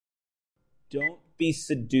Don't be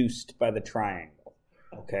seduced by the triangle,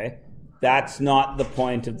 okay? That's not the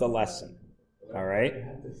point of the lesson, all right?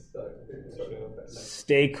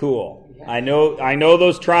 Stay cool. I know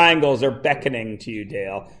those triangles are beckoning to you,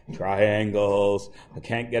 Dale. Triangles. I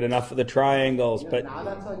can't get enough of the triangles, but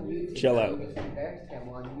chill out.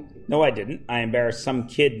 No, I didn't. I embarrassed some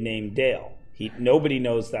kid named Dale. Nobody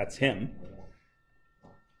knows that's him.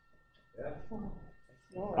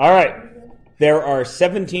 All right. There are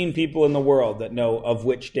 17 people in the world that know of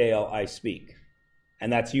which Dale I speak.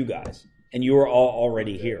 And that's you guys. And you are all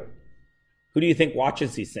already here. Who do you think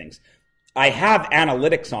watches these things? I have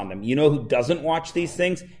analytics on them. You know who doesn't watch these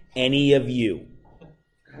things? Any of you.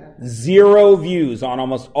 0 views on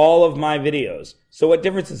almost all of my videos. So what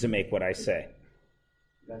difference does it make what I say?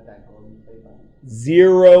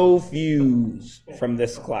 0 views from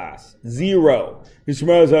this class. 0. Mr.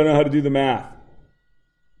 Miles, I don't know how to do the math.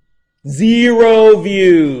 0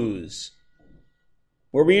 views.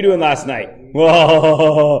 What were you doing last night?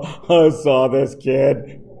 Whoa, I saw this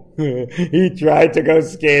kid. He tried to go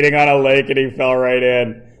skating on a lake and he fell right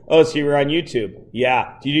in. Oh, so you were on YouTube?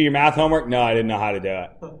 Yeah. Did you do your math homework? No, I didn't know how to do it.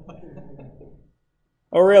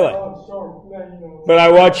 Oh, really? But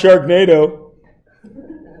I watched Sharknado.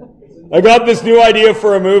 I got this new idea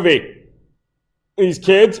for a movie. These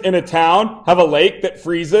kids in a town have a lake that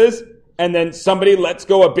freezes, and then somebody lets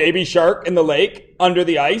go a baby shark in the lake under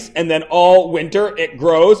the ice, and then all winter it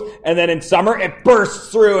grows, and then in summer it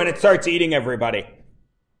bursts through and it starts eating everybody.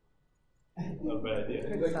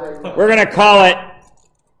 We're going to call it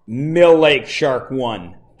Mill Lake Shark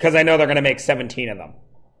 1, because I know they're going to make 17 of them.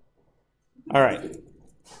 All right.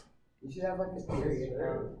 You should have like a theory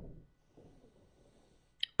account.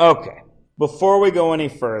 Okay. Before we go any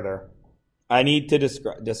further, I need to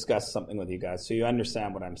discuss something with you guys so you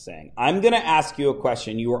understand what I'm saying. I'm going to ask you a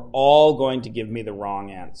question. You are all going to give me the wrong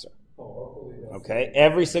answer. Okay?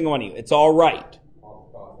 Every single one of you. It's all right.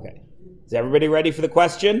 Okay. Is everybody ready for the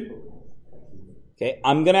question? Okay.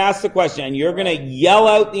 I'm going to ask the question, and you're going to yell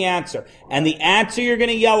out the answer. And the answer you're going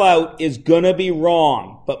to yell out is going to be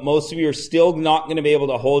wrong, but most of you are still not going to be able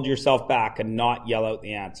to hold yourself back and not yell out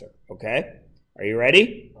the answer. Okay? Are you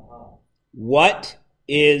ready? What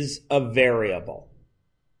is a variable?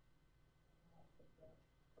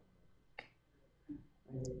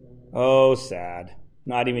 Oh, sad.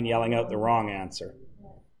 Not even yelling out the wrong answer.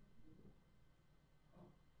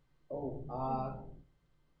 The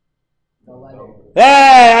letter.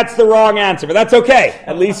 Hey, that's the wrong answer, but that's okay.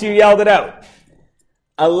 At least you yelled it out.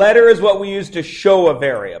 A letter is what we use to show a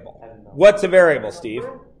variable. What's a variable, Steve?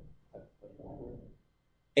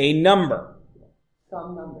 A number.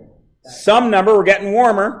 Some number. Some number. We're getting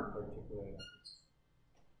warmer.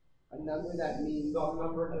 A number that means Some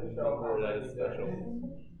number that is special.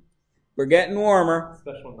 We're getting warmer.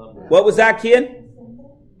 Special number. What was that, kid?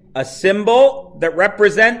 A symbol that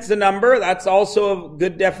represents a number. That's also a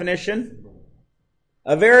good definition.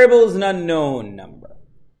 A variable is an unknown number.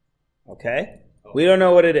 Okay? We don't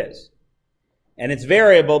know what it is. And it's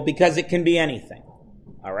variable because it can be anything.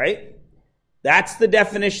 All right? That's the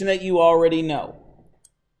definition that you already know.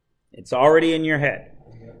 It's already in your head.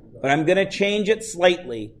 But I'm going to change it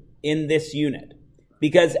slightly in this unit.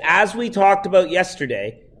 Because as we talked about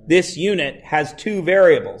yesterday, this unit has 2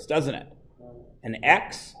 variables, doesn't it? An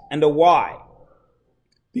X and a Y.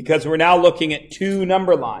 Because we're now looking at 2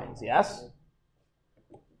 number lines, yes?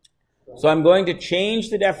 So I'm going to change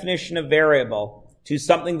the definition of variable to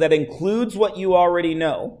something that includes what you already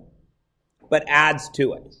know, but adds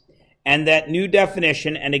to it. And that new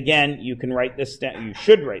definition, and again, you can write this down, you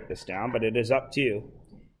should write this down, but it is up to you.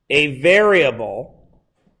 A variable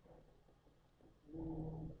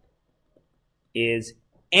is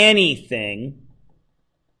anything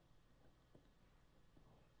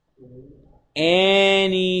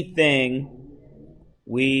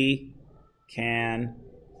we can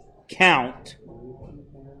count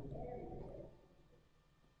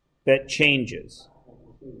that changes.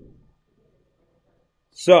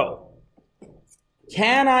 So,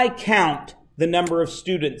 can I count the number of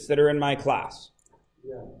students that are in my class?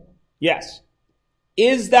 Yes.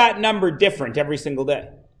 Is that number different every single day?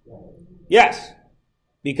 Yes.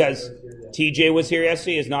 Because TJ was here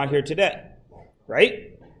yesterday, is not here today.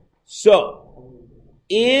 Right? So,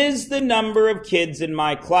 is the number of kids in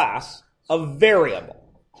my class a variable?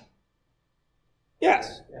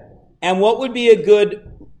 Yes. And what would be a good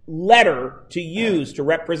letter to use to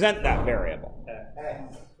represent that variable?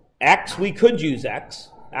 X, we could use X.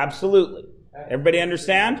 Absolutely. Everybody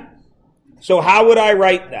understand? So how would I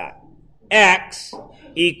write that? X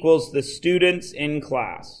equals the students in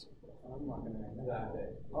class.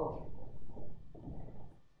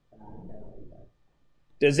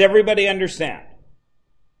 Does everybody understand?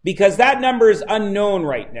 Because that number is unknown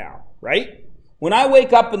right now, right? When I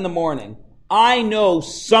wake up in the morning, I know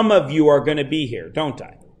some of you are going to be here, don't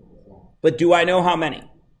I? But do I know how many?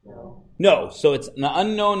 No. So it's an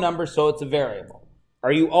unknown number, so it's a variable.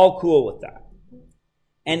 Are you all cool with that?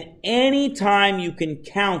 And any time you can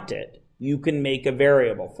count it, you can make a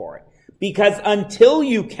variable for it. Because until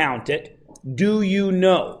you count it, do you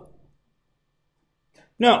know?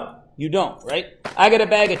 No, you don't, right? I got a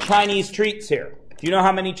bag of Chinese treats here. Do you know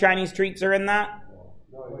how many Chinese treats are in that?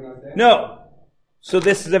 No. So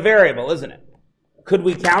this is a variable, isn't it? Could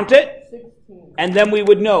we count it? 16. And then we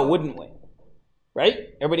would know, wouldn't we? Right?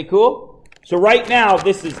 Everybody cool? So right now,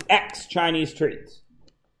 this is X Chinese treats.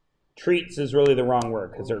 Treats is really the wrong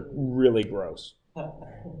word because they're really gross.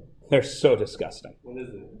 They're so disgusting. What is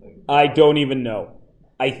it? I don't even know.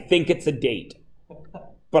 I think it's a date,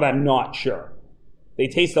 but I'm not sure. They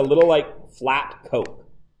taste a little like flat Coke.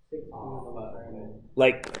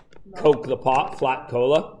 Like Coke the pot, flat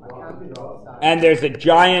cola. And there's a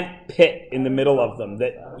giant pit in the middle of them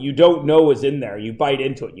that you don't know is in there. You bite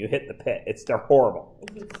into it and you hit the pit. They're horrible.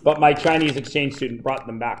 But my Chinese exchange student brought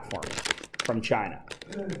them back for me from China.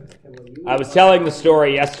 I was telling the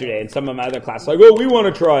story yesterday in some of my other classes, like, oh, we want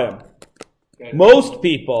to try them. Most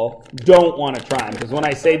people don't want to try them because when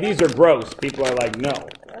I say these are gross, people are like, no.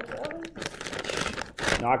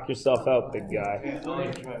 Knock yourself out, big guy.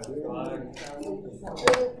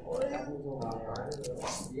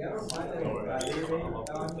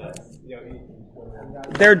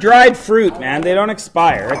 They're dried fruit, man. They don't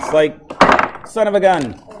expire. It's like, son of a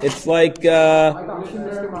gun. It's like,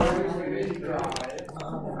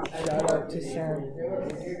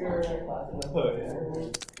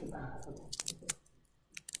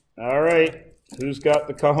 all right. Who's got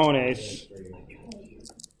the cojones?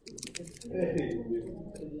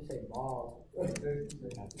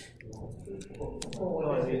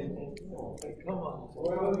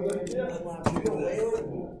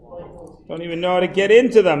 Don't even know how to get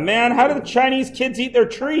into them, man. How do the Chinese kids eat their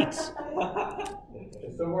treats?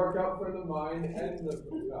 It's a workout for the mind and the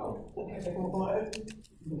mouth.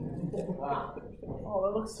 Oh,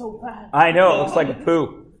 it looks so bad. I know, it looks like a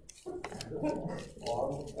poo.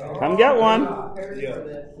 Come get one.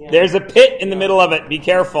 There's a pit in the middle of it. Be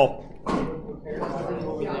careful.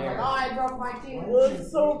 I broke my teeth. It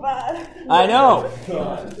looks so bad. I know.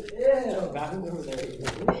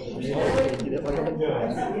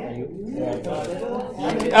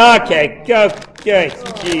 Okay, go. Okay,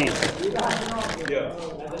 jeez.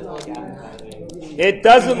 It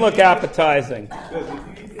doesn't look appetizing.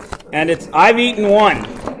 And I've eaten one.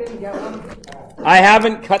 I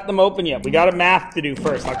haven't cut them open yet. We got a math to do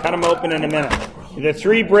first. I'll cut them open in a minute. The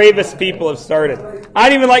 3 bravest people have started. I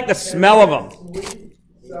don't even like the smell of them.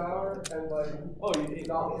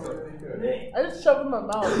 I just shoved it in my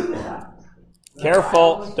mouth.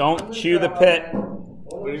 Careful. Don't chew the pit.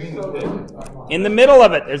 What do you mean the pit? In the middle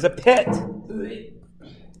of it, there's a pit.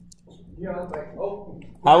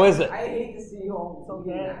 How is it? I hate to see you all so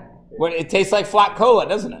bad. Well, it tastes like flat cola,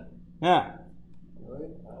 doesn't it? Yeah.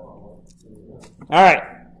 All right.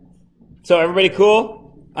 So everybody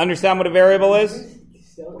cool? Understand what a variable is?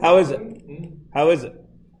 How is it? How is it?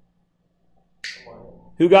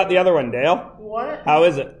 Who got the other one, Dale? You want it? How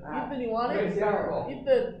is it? Ethan, you want it? Ethan,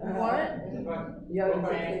 you want it?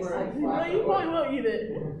 No, you probably won't eat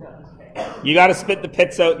it. You got to spit the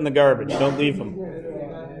pits out in the garbage. Don't leave them.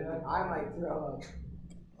 I might throw up.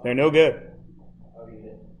 They're no good.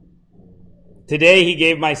 Today he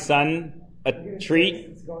gave my son a treat.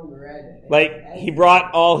 It's going red. Like, he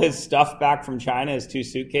brought all his stuff back from China, his 2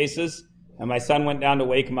 suitcases. And my son went down to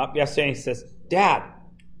wake him up yesterday and he says, Dad,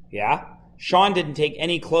 yeah? Sean didn't take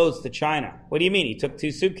any clothes to China. What do you mean? He took 2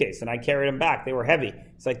 suitcases and I carried them back. They were heavy.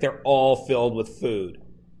 It's like they're all filled with food.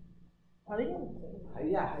 How do you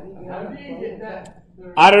get that?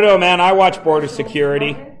 I don't know, man. I watch Border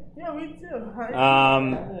Security. Yeah, me too.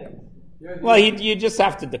 Well, you just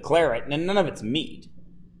have to declare it, and none of it's meat.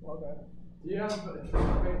 Okay. Yeah, but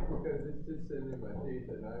because it's just sitting in my teeth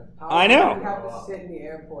at night. I know. You have to sit in the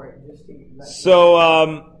airport just to get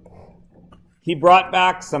So he brought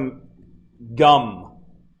back some gum.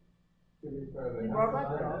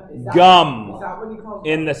 Gum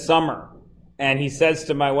in the summer. And he says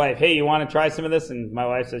to my wife, hey, you want to try some of this? And my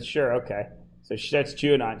wife says, sure, okay. So she starts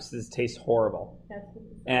chewing on it. She says, it tastes horrible.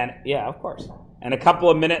 And yeah, of course. And a couple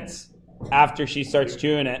of minutes after she starts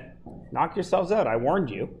chewing it, knock yourselves out. I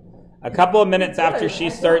warned you. A couple of minutes after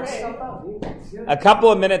she starts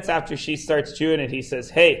chewing it, he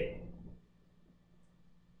says, hey,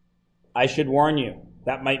 I should warn you.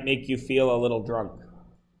 That might make you feel a little drunk.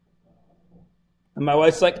 And my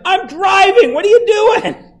wife's like, I'm driving. What are you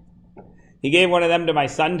doing? He gave one of them to my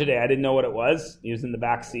son today. I didn't know what it was. He was in the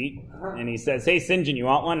back seat. And he says, hey, St. John, you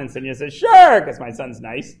want one? And St. John says, sure, because my son's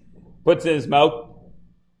nice. Puts it in his mouth.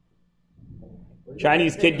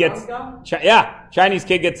 Chinese kid gets out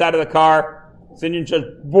of the car. St. John says,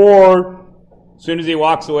 bored. As soon as he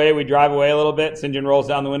walks away, we drive away a little bit. St. John rolls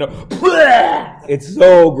down the window. It's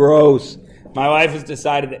so gross. My wife has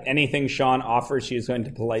decided that anything Sean offers, she is going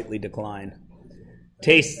to politely decline.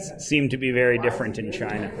 Tastes seem to be very different in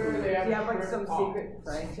China. Do you have like some secret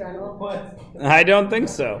fried channel? I don't think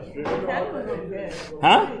so.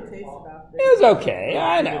 Huh? It was okay.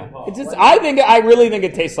 I know. It's just, I really think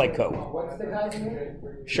it tastes like Coke. What's the guy's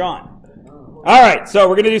name? Sean. All right, so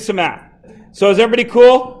we're going to do some math. So is everybody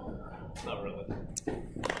cool? Not really.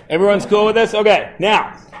 Everyone's cool with this? Okay.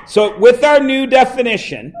 Now, so with our new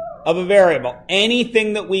definition of a variable,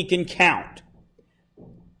 anything that we can count.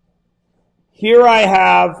 Here I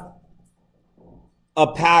have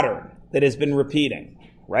a pattern that has been repeating,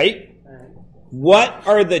 right? What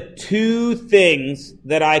are the two things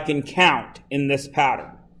that I can count in this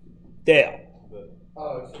pattern? Dale.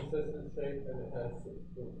 It's consistent shape and it has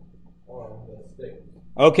the stick.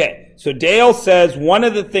 Okay, so Dale says one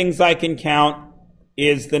of the things I can count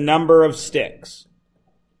is the number of sticks.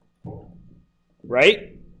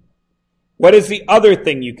 Right? What is the other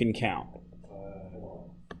thing you can count?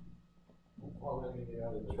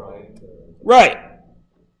 Right.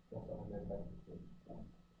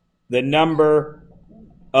 The number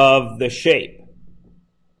of the shape.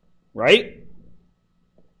 Right?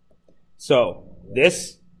 So,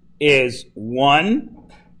 this is one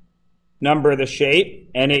number of the shape,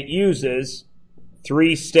 and it uses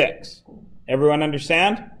 3 sticks. Everyone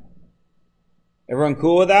understand? Everyone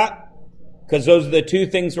cool with that? Because those are the two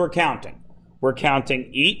things we're counting. We're counting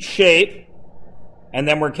each shape, and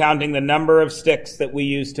then we're counting the number of sticks that we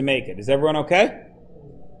use to make it. Is everyone okay?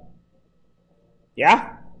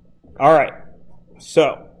 Yeah? All right.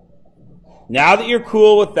 So, now that you're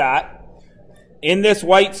cool with that, in this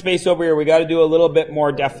white space over here, we got to do a little bit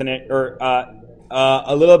more definite, or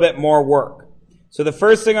a little bit more work. So the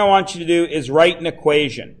first thing I want you to do is write an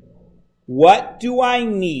equation. What do I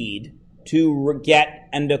need to get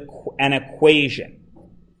an equation?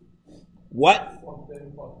 What?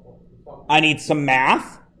 I need some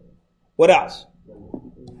math. What else?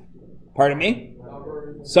 Pardon me?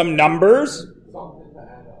 Some numbers.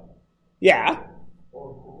 Yeah.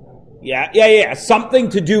 Yeah. Something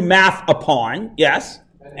to do math upon. Yes.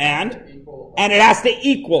 And it has to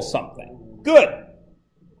equal something. Good.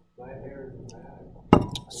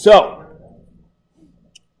 So,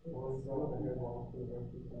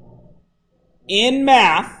 in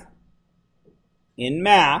math,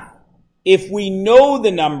 if we know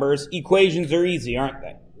the numbers, equations are easy, aren't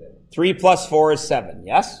they? 3 plus 4 is 7,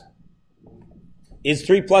 yes? Is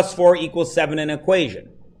 3 plus 4 equals 7 an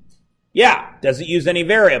equation? Yeah. Does it use any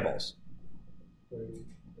variables?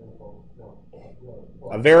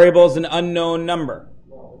 A variable is an unknown number.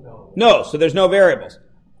 No, so there's no variables.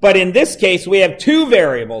 But in this case, we have 2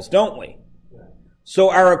 variables, don't we? So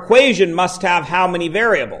our equation must have how many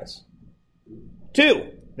variables?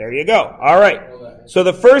 2. There you go. All right. So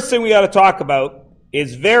the first thing we got to talk about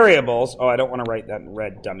is variables. Oh, I don't want to write that in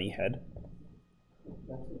red, dummy head.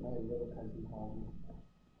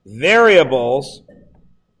 Variables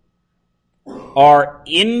are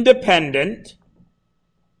independent.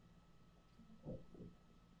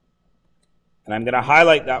 And I'm going to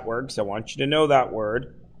highlight that word because I want you to know that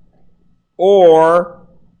word. Or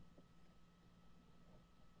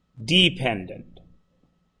dependent.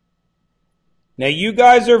 Now, you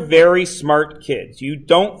guys are very smart kids. You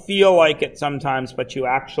don't feel like it sometimes, but you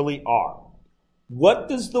actually are. What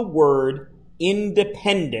does the word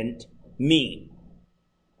independent mean?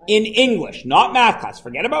 In English, not math class.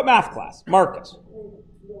 Forget about math class. Marcus.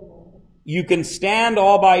 You can stand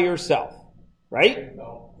all by yourself. Right?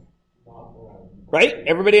 Right?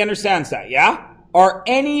 Everybody understands that, yeah? Are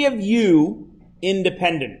any of you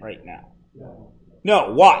independent right now?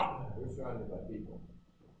 No. Why?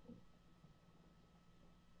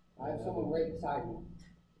 I have someone right beside me.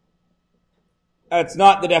 That's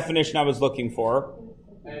not the definition I was looking for.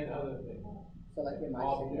 And other things. So like in my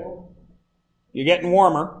single? You're getting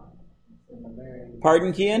warmer.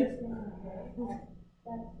 Pardon, Kian?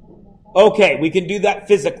 Okay, we can do that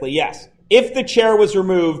physically, yes. If the chair was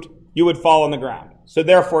removed, you would fall on the ground. So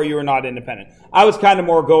therefore, you are not independent. I was kind of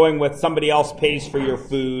more going with somebody else pays for your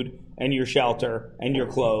food and your shelter and your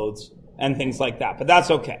clothes and things like that. But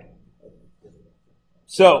that's okay.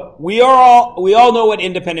 So we all know what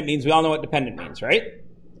independent means. We all know what dependent means, right?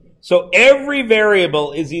 So every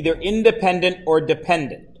variable is either independent or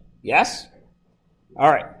dependent. Yes? All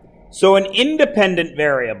right. So an independent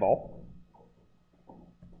variable,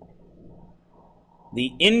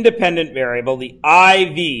 the independent variable, the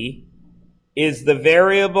IV, is the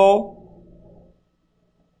variable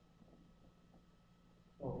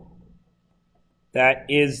that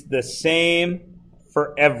is the same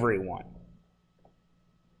for everyone.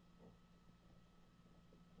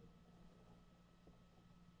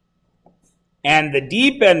 And the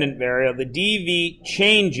dependent variable, the dV,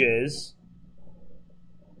 changes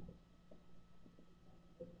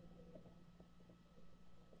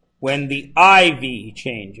when the IV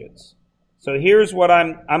changes. So here's what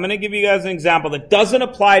I'm going to give you guys an example that doesn't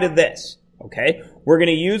apply to this, okay? We're going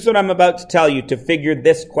to use what I'm about to tell you to figure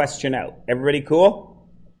this question out. Everybody cool?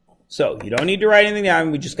 So you don't need to write anything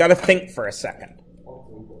down. We just got to think for a second.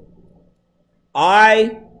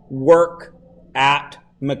 I work at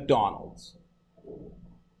McDonald's.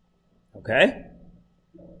 Okay?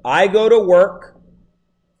 I go to work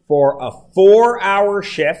for a 4-hour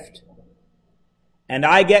shift, and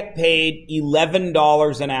I get paid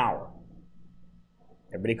 $11 an hour.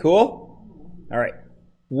 Everybody cool? All right.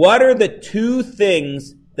 What are the two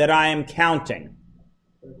things that I am counting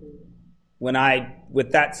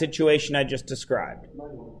with that situation I just described?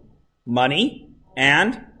 Money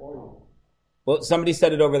and? Well, somebody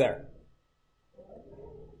said it over there.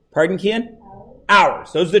 Pardon, Kian?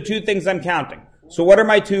 Hours. Those are the two things I'm counting. So what are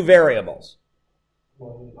my two variables?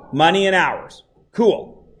 Money and hours.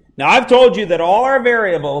 Cool. Now I've told you that all our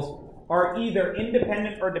variables are either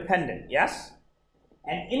independent or dependent. Yes?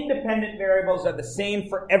 And independent variables are the same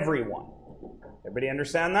for everyone. Everybody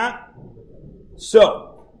understand that?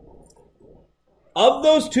 So, of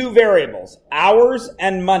those two variables, hours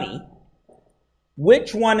and money,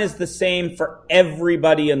 which one is the same for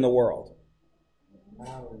everybody in the world?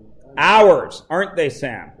 Hours, aren't they,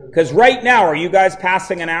 Sam? Because right now, are you guys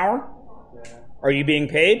passing an hour? Are you being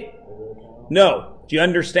paid? No. Do you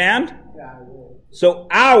understand? So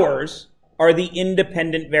hours are the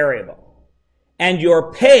independent variable. And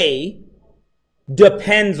your pay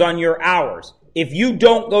depends on your hours. If you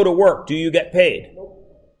don't go to work, do you get paid?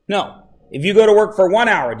 No. If you go to work for 1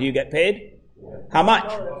 hour, do you get paid? How much?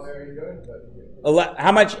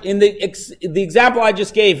 How much? In the example I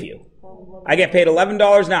just gave you, I get paid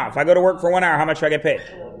 $11 an hour. If I go to work for 1 hour, how much do I get paid?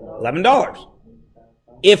 $11.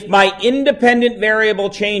 If my independent variable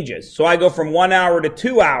changes, so I go from 1 hour to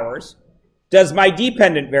 2 hours, does my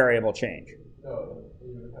dependent variable change? No.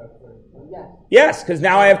 Yes, because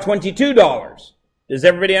now I have $22. Does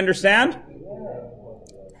everybody understand?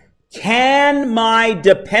 Can my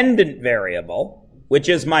dependent variable, which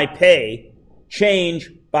is my pay, change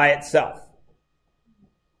by itself?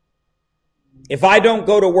 If I don't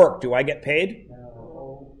go to work, do I get paid?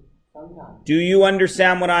 No. Sometimes. Do you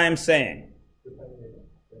understand what I am saying?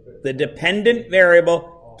 The dependent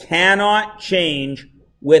variable cannot change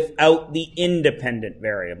without the independent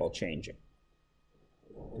variable changing.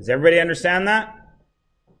 Does everybody understand that?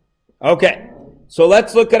 Okay, so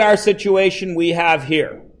let's look at our situation we have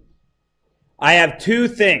here. I have two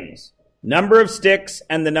things, number of sticks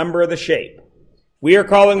and the number of the shape. We are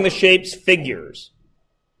calling the shapes figures.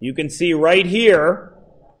 You can see right here,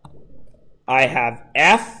 I have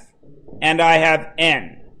F and I have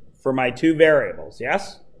N for my two variables,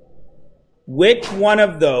 yes? Which one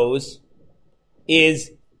of those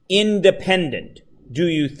is independent, do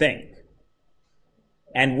you think?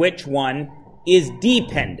 And which one is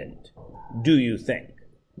dependent, do you think?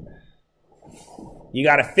 You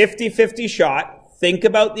got a 50-50 shot. Think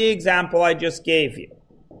about the example I just gave you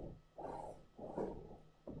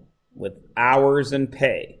with hours and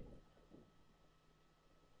pay.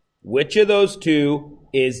 Which of those two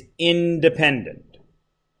is independent?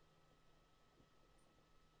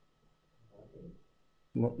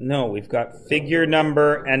 No, we've got figure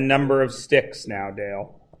number and number of sticks now,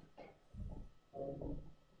 Dale.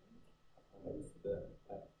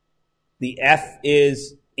 The F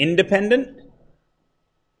is independent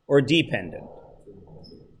or dependent?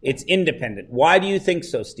 It's independent. Why do you think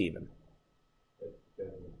so, Stephen?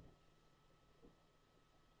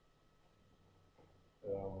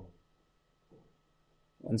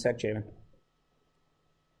 One sec, Jamin.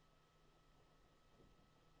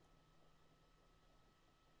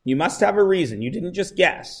 You must have a reason. You didn't just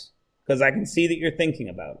guess, because I can see that you're thinking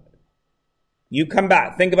about it. You come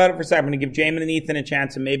back. Think about it for a second. I'm going to give Jamin and Ethan a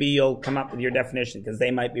chance, and maybe you'll come up with your definition, because they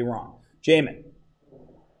might be wrong. Jamin.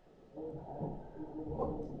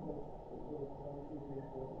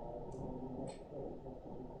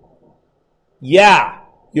 Yeah,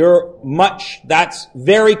 that's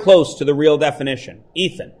very close to the real definition.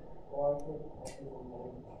 Ethan.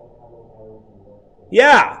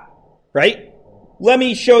 Yeah, right? Let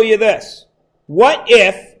me show you this. What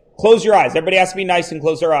if, close your eyes. Everybody has to be nice and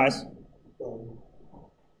close their eyes.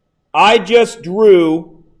 I just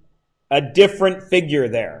drew a different figure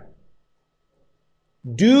there.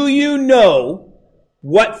 Do you know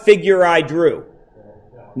what figure I drew?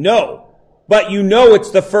 No. But you know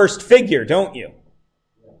it's the first figure, don't you?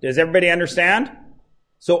 Does everybody understand?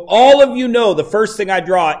 So all of you know the first thing I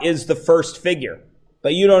draw is the first figure.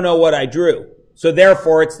 But you don't know what I drew. So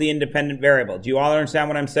therefore, it's the independent variable. Do you all understand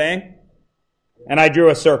what I'm saying? And I drew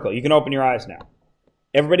a circle. You can open your eyes now.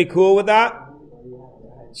 Everybody cool with that?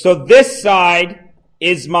 So this side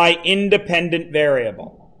is my independent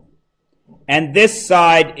variable. And this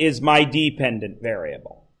side is my dependent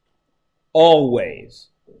variable. Always.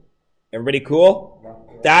 Everybody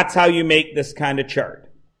cool? That's how you make this kind of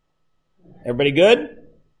chart. Everybody good?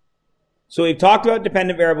 So we've talked about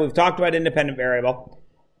dependent variable. We've talked about independent variable.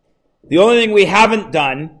 The only thing we haven't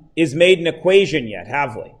done is made an equation yet,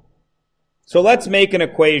 have we? So let's make an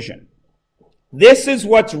equation. This is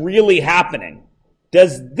what's really happening.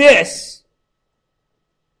 Does this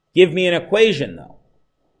give me an equation, though?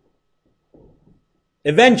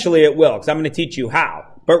 Eventually it will, because I'm going to teach you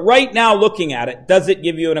how. But right now, looking at it, does it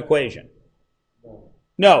give you an equation?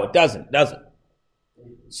 No, it doesn't, does it?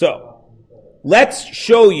 So, let's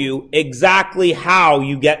show you exactly how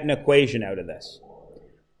you get an equation out of this.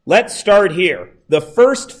 Let's start here. The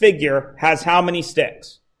first figure has how many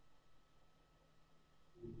sticks?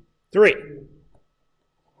 3.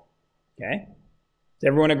 Okay. Does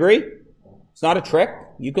everyone agree? It's not a trick.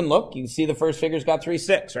 You can look. You can see the first figure's got 3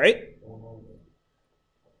 sticks, right?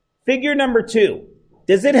 Figure number 2.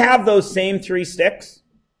 Does it have those same 3 sticks?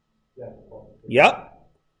 Yep.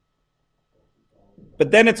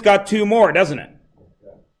 But then it's got 2 more, doesn't it?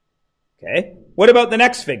 Okay. What about the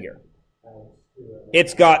next figure?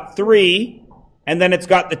 It's got 3, and then it's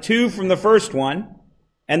got the 2 from the first one,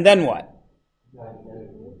 and then what?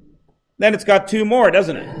 Then it's got 2 more,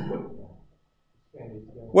 doesn't it?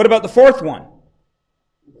 What about the fourth one?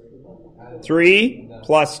 3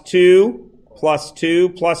 plus 2 plus 2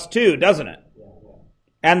 plus 2, doesn't it?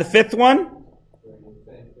 And the fifth one?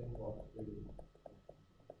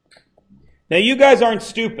 Now you guys aren't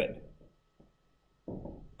stupid.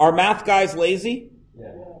 Are math guys lazy?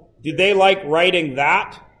 Do they like writing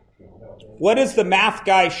that? What is the math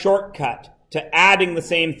guy shortcut to adding the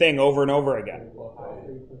same thing over and over again?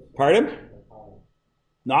 Pardon?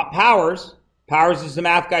 Not powers. Powers is the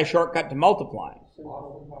math guy shortcut to multiplying.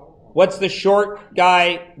 What's the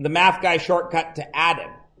math guy shortcut to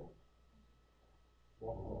adding?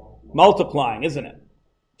 Multiplying, isn't it?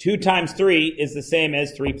 2 times 3 is the same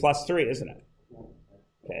as 3 plus 3, isn't it?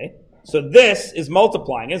 Okay. So this is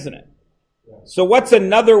multiplying, isn't it? So what's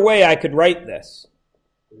another way I could write this?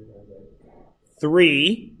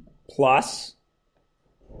 3 plus,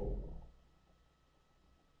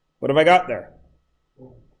 what have I got there?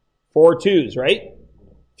 4 2's, right?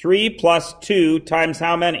 3 plus 2 times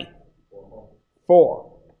how many?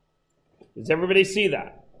 4. Does everybody see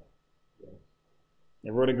that?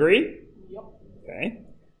 Everyone agree? Yep. Okay.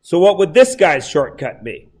 So what would this guy's shortcut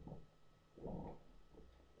be?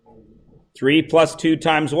 3 plus 2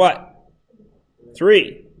 times what?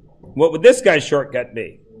 3. What would this guy's shortcut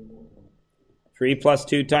be? 3 plus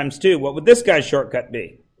 2 times 2. What would this guy's shortcut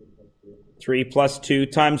be? 3 plus 2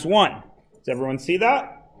 times 1. Does everyone see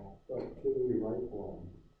that? Is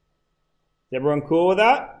everyone cool with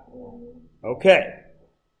that? Okay.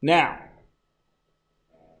 Now,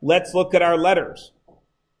 let's look at our letters.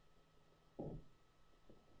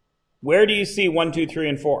 Where do you see 1, 2, 3,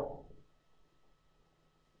 and 4?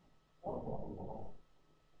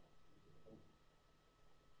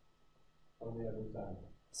 On the other side.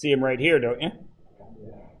 See them right here, don't you?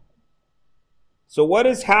 So what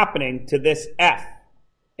is happening to this F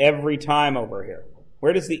every time over here?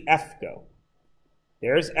 Where does the F go?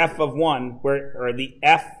 There's F of 1, or the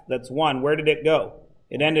F that's 1. Where did it go?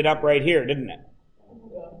 It ended up right here, didn't it?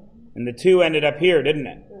 And the 2 ended up here, didn't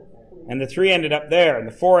it? And the 3 ended up there, and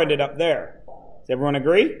the 4 ended up there. Does everyone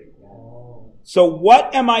agree? So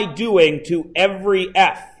what am I doing to every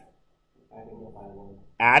F?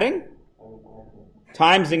 Adding?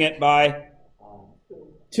 Timesing it by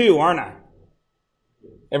 2, aren't I?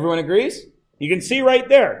 Everyone agrees? You can see right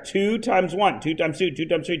there, 2 times 1, 2 times 2, 2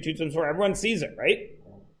 times 3, 2 times 4. Everyone sees it, right?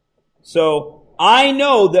 So I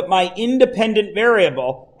know that my independent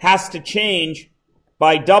variable has to change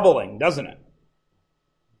by doubling, doesn't it?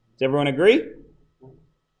 Does everyone agree?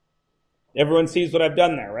 Everyone sees what I've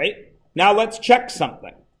done there, right? Now let's check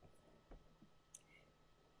something.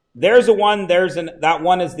 There's a 1, that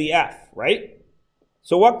 1 is the F, right?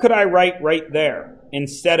 So what could I write right there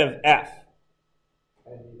instead of f?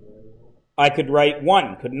 I could write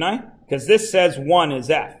 1, couldn't I? Because this says 1 is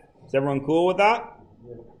f. Is everyone cool with that?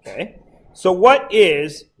 Okay. So what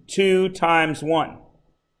is 2 times 1?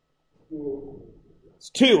 It's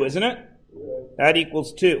 2, isn't it? That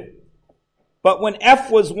equals 2. But when f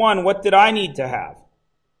was 1, what did I need to have?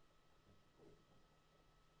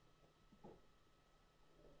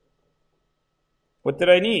 What did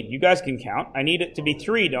I need? You guys can count. I need it to be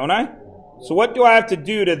 3, don't I? So what do I have to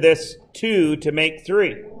do to this 2 to make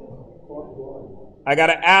 3? I got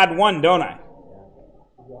to add 1, don't I?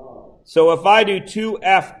 So if I do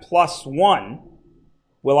 2f plus 1,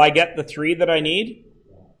 will I get the 3 that I need?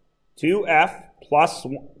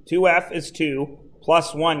 2f is 2,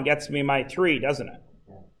 plus 1 gets me my 3, doesn't it?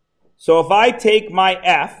 So if I take my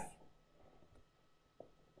f,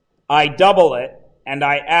 I double it, and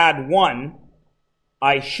I add 1,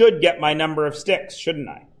 I should get my number of sticks, shouldn't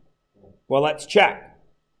I? Well, let's check.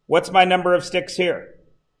 What's my number of sticks here?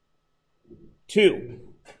 2.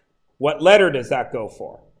 What letter does that go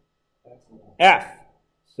for? F.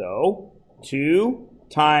 So 2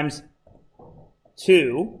 times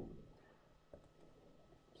 2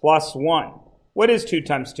 plus 1. What is 2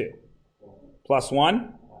 times 2? Plus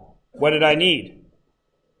 1? What did I need?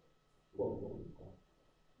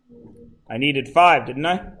 I needed 5, didn't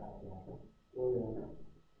I?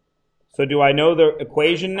 So do I know the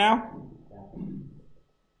equation now?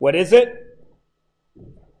 What is it?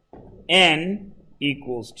 N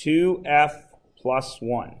equals 2f plus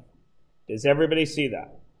 1. Does everybody see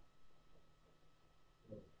that?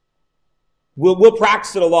 We'll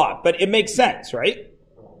practice it a lot, but it makes sense, right?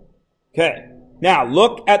 Okay. Now,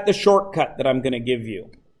 look at the shortcut that I'm going to give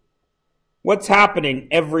you. What's happening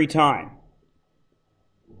every time?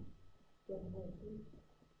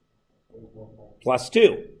 Plus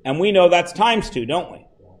 2. And we know that's times 2, don't we?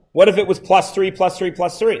 What if it was plus 3, plus 3,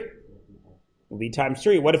 plus 3? It would be times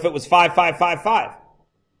 3. What if it was 5, 5, 5, 5?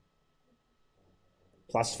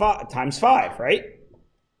 Plus 5, times 5, right?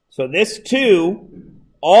 So this 2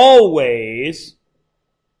 always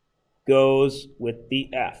goes with the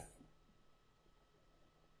f.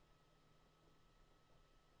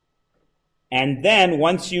 And then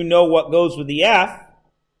once you know what goes with the f,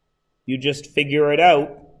 you just figure it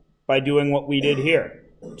out by doing what we did here.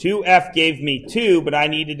 2f gave me 2, but I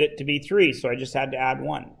needed it to be 3, so I just had to add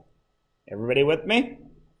 1. Everybody with me?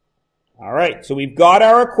 All right, so we've got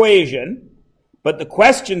our equation, but the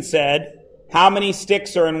question said, how many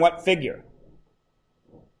sticks are in what figure?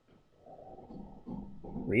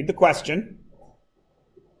 Read the question.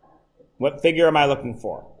 What figure am I looking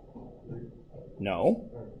for? No.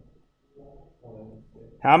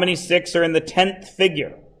 How many sticks are in the 10th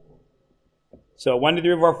figure? So 1, 2,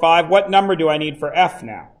 3, 4, 5. What number do I need for f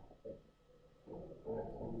now?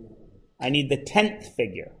 I need the 10th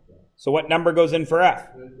figure. So what number goes in for f?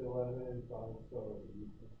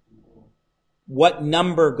 What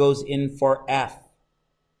number goes in for f?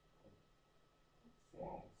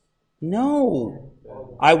 No.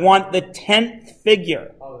 I want the 10th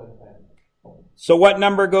figure. So what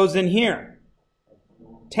number goes in here?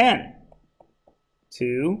 10.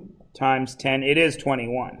 2 times 10, it is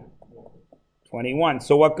 21. 21.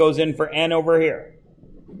 So what goes in for n over here?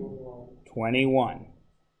 21.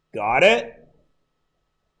 Got it?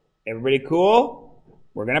 Everybody cool?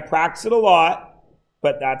 We're going to practice it a lot,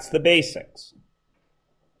 but that's the basics.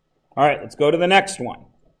 All right, let's go to the next one.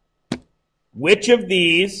 Which of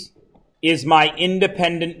these is my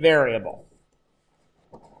independent variable?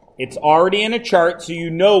 It's already in a chart, so you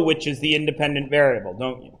know which is the independent variable,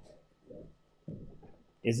 don't you?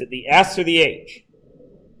 Is it the S or the H?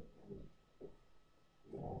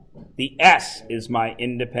 The S is my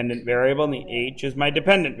independent variable, and the H is my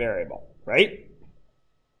dependent variable, right?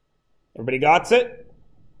 Everybody got it?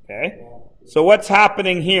 Okay. So what's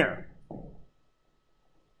happening here?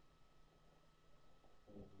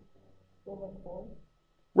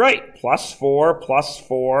 Right. Plus 4, plus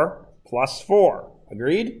 4, plus 4.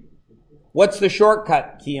 Agreed? What's the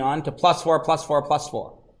shortcut, Keon, to plus 4, plus 4, plus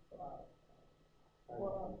 4?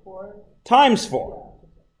 Times 4.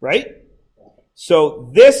 Right? So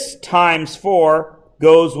this times 4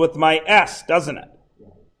 goes with my S, doesn't it?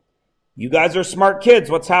 You guys are smart kids.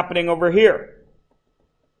 What's happening over here?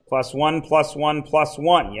 Plus 1, plus 1, plus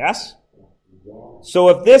 1. Yes? So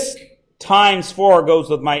if this times 4 goes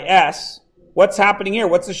with my S, what's happening here?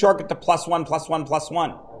 What's the shortcut to plus 1, plus 1, plus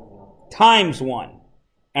 1? Times 1.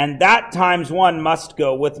 And that times 1 must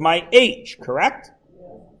go with my H, correct?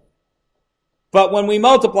 But when we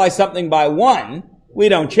multiply something by 1, we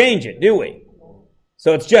don't change it, do we?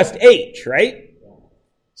 So it's just H, right?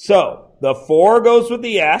 So The 4 goes with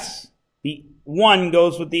the S. The 1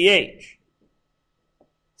 goes with the H.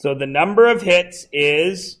 So the number of hits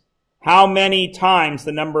is how many times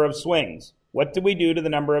the number of swings? What do we do to the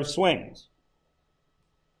number of swings?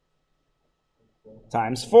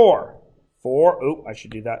 Times 4. 4, oh, I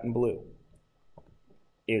should do that in blue.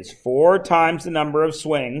 Is 4 times the number of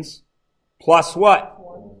swings plus what?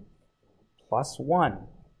 1. Plus 1.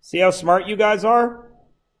 See how smart you guys are?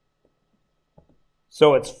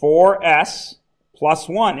 So it's 4S plus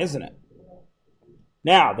 1, isn't it?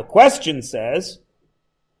 Now, the question says,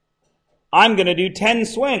 I'm going to do 10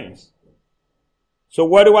 swings. So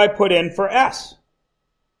what do I put in for S?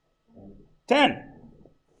 10.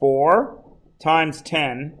 4 times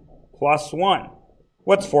 10 plus 1.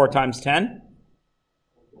 What's 4 times 10?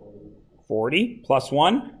 40 plus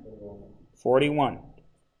 1? 41.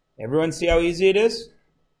 Everyone see how easy it is?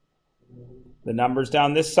 The numbers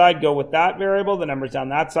down this side go with that variable. The numbers down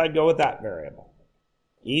that side go with that variable.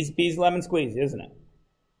 Easy peasy lemon squeeze, isn't it?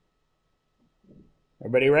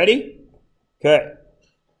 Everybody ready? Good.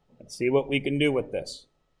 Let's see what we can do with this.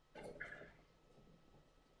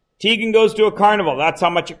 Tegan goes to a carnival. That's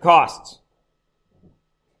how much it costs.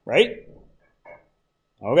 Right?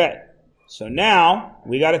 Okay. So now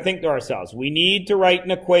we got to think to ourselves. We need to write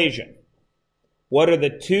an equation. What are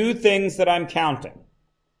the 2 things that I'm counting?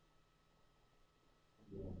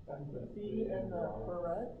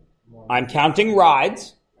 I'm counting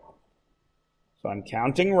rides. So I'm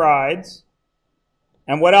counting rides.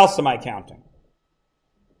 And what else am I counting?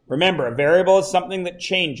 Remember, a variable is something that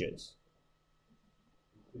changes.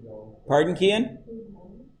 Pardon, Kian?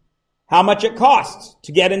 How much it costs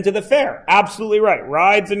to get into the fair. Absolutely right.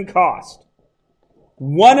 Rides and cost.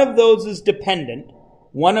 One of those is dependent.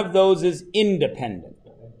 One of those is independent.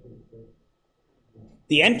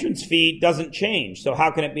 The entrance fee doesn't change, so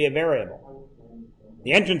how can it be a variable?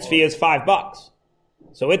 The entrance fee is $5,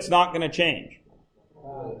 so it's not going to change.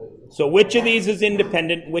 So which of these is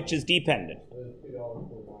independent, which is dependent?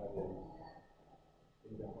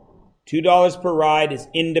 $2 per ride is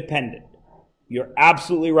independent. You're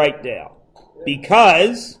absolutely right, Dale.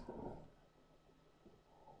 Because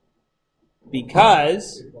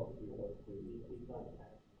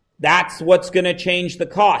that's what's going to change the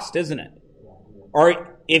cost, isn't it?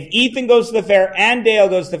 Or if Ethan goes to the fair, and Dale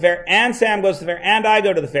goes to the fair, and Sam goes to the fair, and I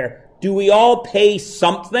go to the fair, do we all pay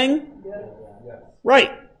something? Yes.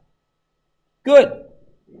 Right. Good.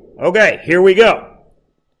 Okay, here we go.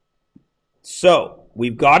 So,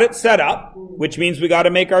 we've got it set up, which means we got to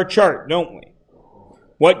make our chart, don't we?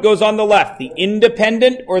 What goes on the left, the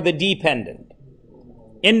independent or the dependent?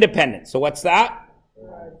 Independent. So what's that?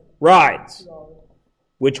 Rides.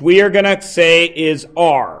 Which we are going to say is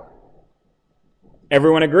R.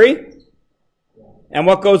 Everyone agree? And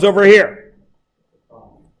what goes over here?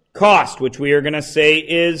 Cost, which we are going to say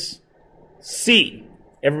is C.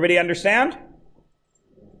 Everybody understand?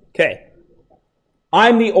 Okay.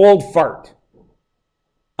 I'm the old fart.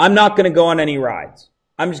 I'm not going to go on any rides.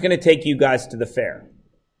 I'm just going to take you guys to the fair.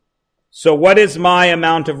 So what is my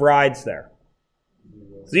amount of rides there?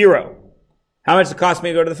 0. How much does it cost me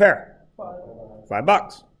to go to the fair?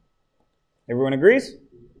 $5. Everyone agrees?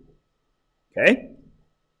 Okay.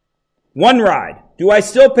 1 ride. Do I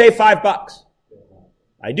still pay $5?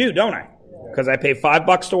 I do, don't I? Because I pay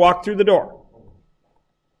 $5 to walk through the door.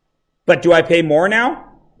 But do I pay more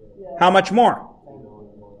now? How much more?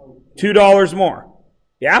 $2 more.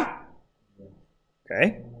 Yeah?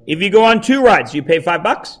 Okay. If you go on 2 rides, you pay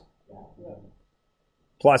 $5?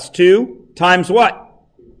 Plus 2 times what?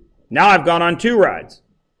 Now I've gone on 2 rides.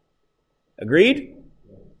 Agreed?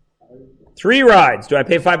 3 rides. Do I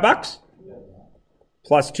pay $5?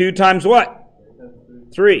 Plus 2 times what?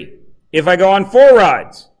 3. If I go on 4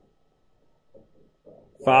 rides,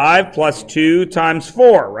 5 plus 2 times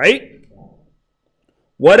 4, right?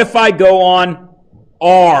 What if I go on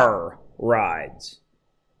R rides?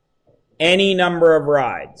 Any number of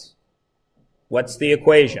rides. What's the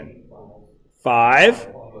equation?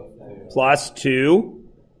 5 plus 2.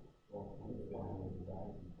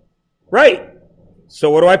 Right. So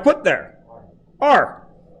what do I put there? R.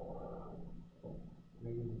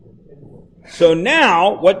 So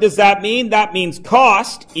now, what does that mean? That means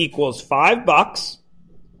cost equals $5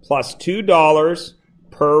 plus $2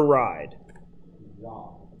 per ride.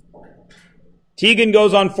 Tegan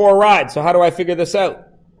goes on 4 rides, so how do I figure this out?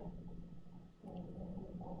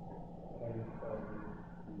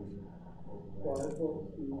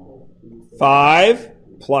 $5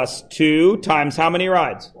 plus 2 times how many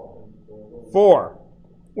rides? 4.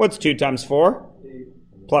 What's 2 times 4?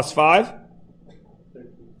 Plus 5?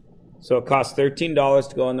 So it costs $13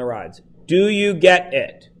 to go on the rides. Do you get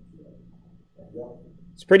it?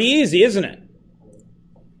 It's pretty easy, isn't it?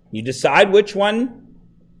 You decide which one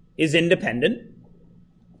is independent.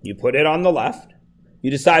 You put it on the left.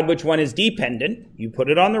 You decide which one is dependent. You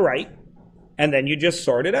put it on the right. And then you just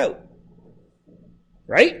sort it out.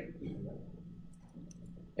 Right?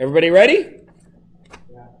 Everybody ready?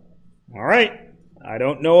 Yeah. All right. I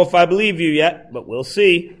don't know if I believe you yet, but we'll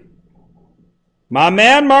see. My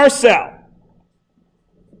man Marcel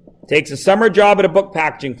takes a summer job at a book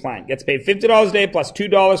packaging plant. Gets paid $50 a day plus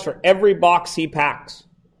 $2 for every box he packs.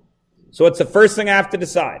 So what's the first thing I have to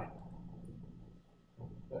decide?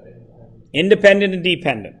 Independent and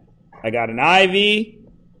dependent. I got an IV.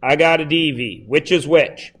 I got a DV. Which is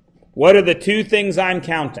which? What are the two things I'm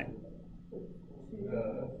counting?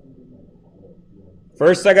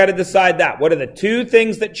 First, I got to decide that. What are the two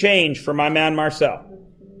things that change for my man Marcel?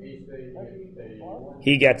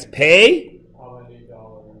 He gets pay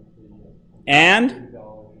and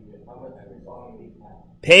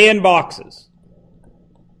pay in boxes.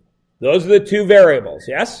 Those are the two variables,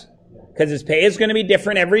 yes? Because his pay is going to be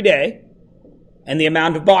different every day, and the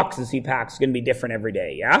amount of boxes he packs is going to be different every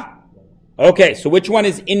day, yeah? Okay, so which one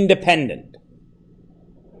is independent?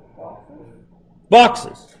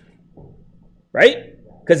 Boxes. Right?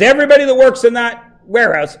 Because everybody that works in that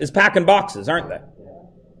warehouse is packing boxes, aren't they?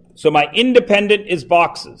 So my independent is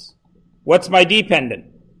boxes. What's my dependent?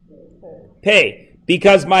 Pay.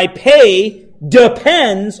 Because my pay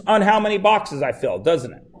depends on how many boxes I fill,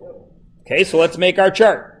 doesn't it? Okay, so let's make our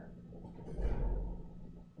chart.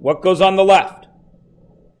 What goes on the left?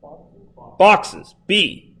 Boxes.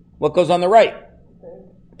 B. What goes on the right?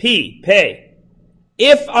 P. Pay.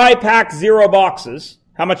 If I pack 0 boxes,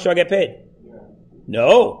 how much do I get paid?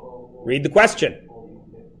 No. Read the question.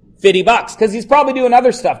 $50. Because he's probably doing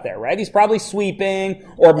other stuff there, right? He's probably sweeping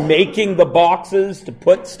or making the boxes to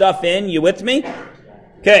put stuff in. You with me?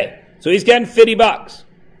 Okay. So he's getting $50.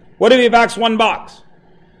 What if he packs 1 box?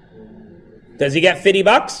 Does he get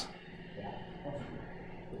 $50?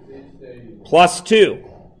 Plus 2.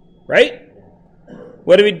 Right?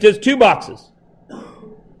 What if he does 2 boxes?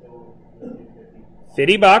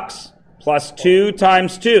 $50 plus 2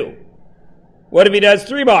 times 2. What if he does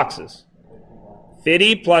 3 boxes?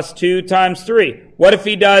 50 plus 2 times 3. What if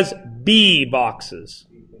he does B boxes?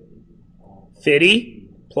 50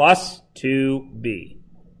 plus 2B.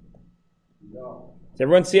 Does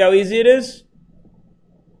everyone see how easy it is?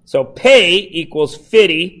 So pay equals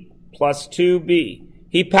 50 plus 2B.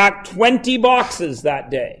 He packed 20 boxes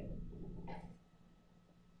that day.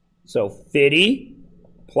 So 50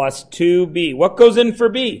 plus 2B. What goes in for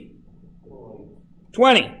B?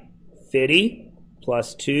 20. 50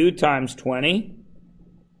 plus 2 times 20.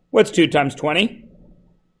 What's 2 times 20?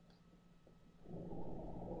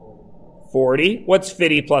 40. What's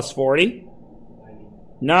 50 plus 40?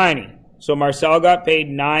 90. So Marcel got paid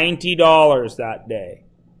 $90 that day.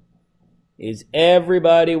 Is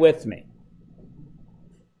everybody with me?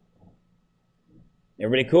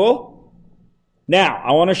 Everybody cool? Now,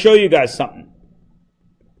 I want to show you guys something.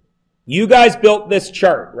 You guys built this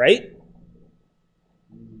chart, right?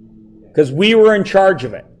 Because we were in charge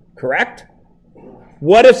of it, correct?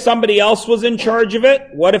 What if somebody else was in charge of it?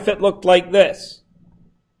 What if it looked like this?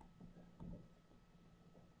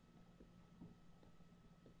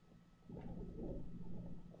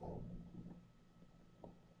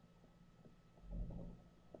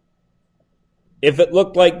 If it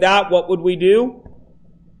looked like that, what would we do?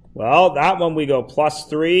 Well, that one we go plus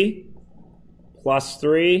 3, plus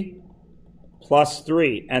 3, plus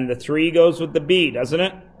 3. And the 3 goes with the B, doesn't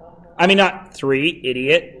it? I mean, not 3,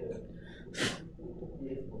 idiot.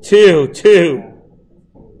 2.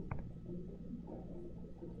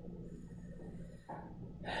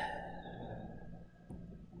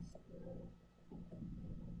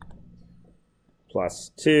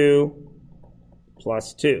 Plus 2,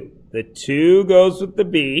 plus 2. The 2 goes with the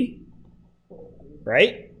B,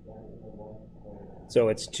 right? So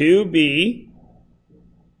it's 2B,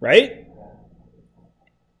 right?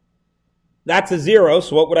 That's a 0,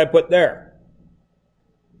 so what would I put there?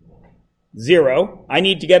 0. I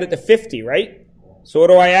need to get it to 50, right? So what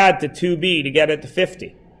do I add to 2B to get it to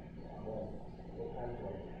 50?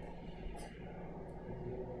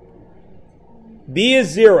 B is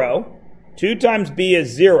 0. 2 times B is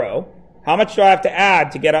 0. How much do I have to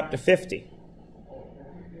add to get up to 50?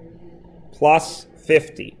 Plus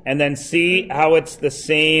 50. And then see how it's the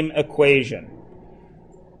same equation.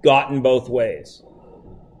 Gotten both ways.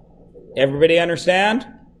 Everybody understand?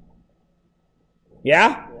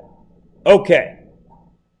 Yeah? Okay.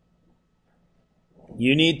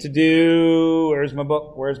 You need to do... Where's my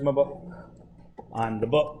book? Where's my book? On the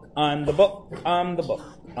book. On the book. On the book.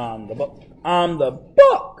 On the book. On the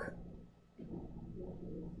book.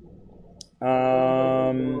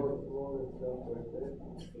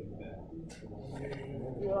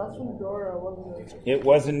 That's from Dora, wasn't it? It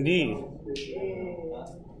was indeed.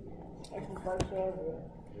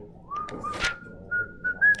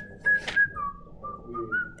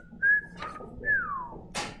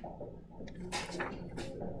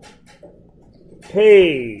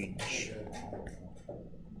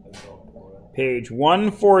 Page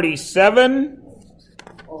 147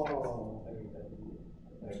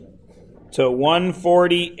 to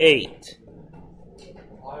 148.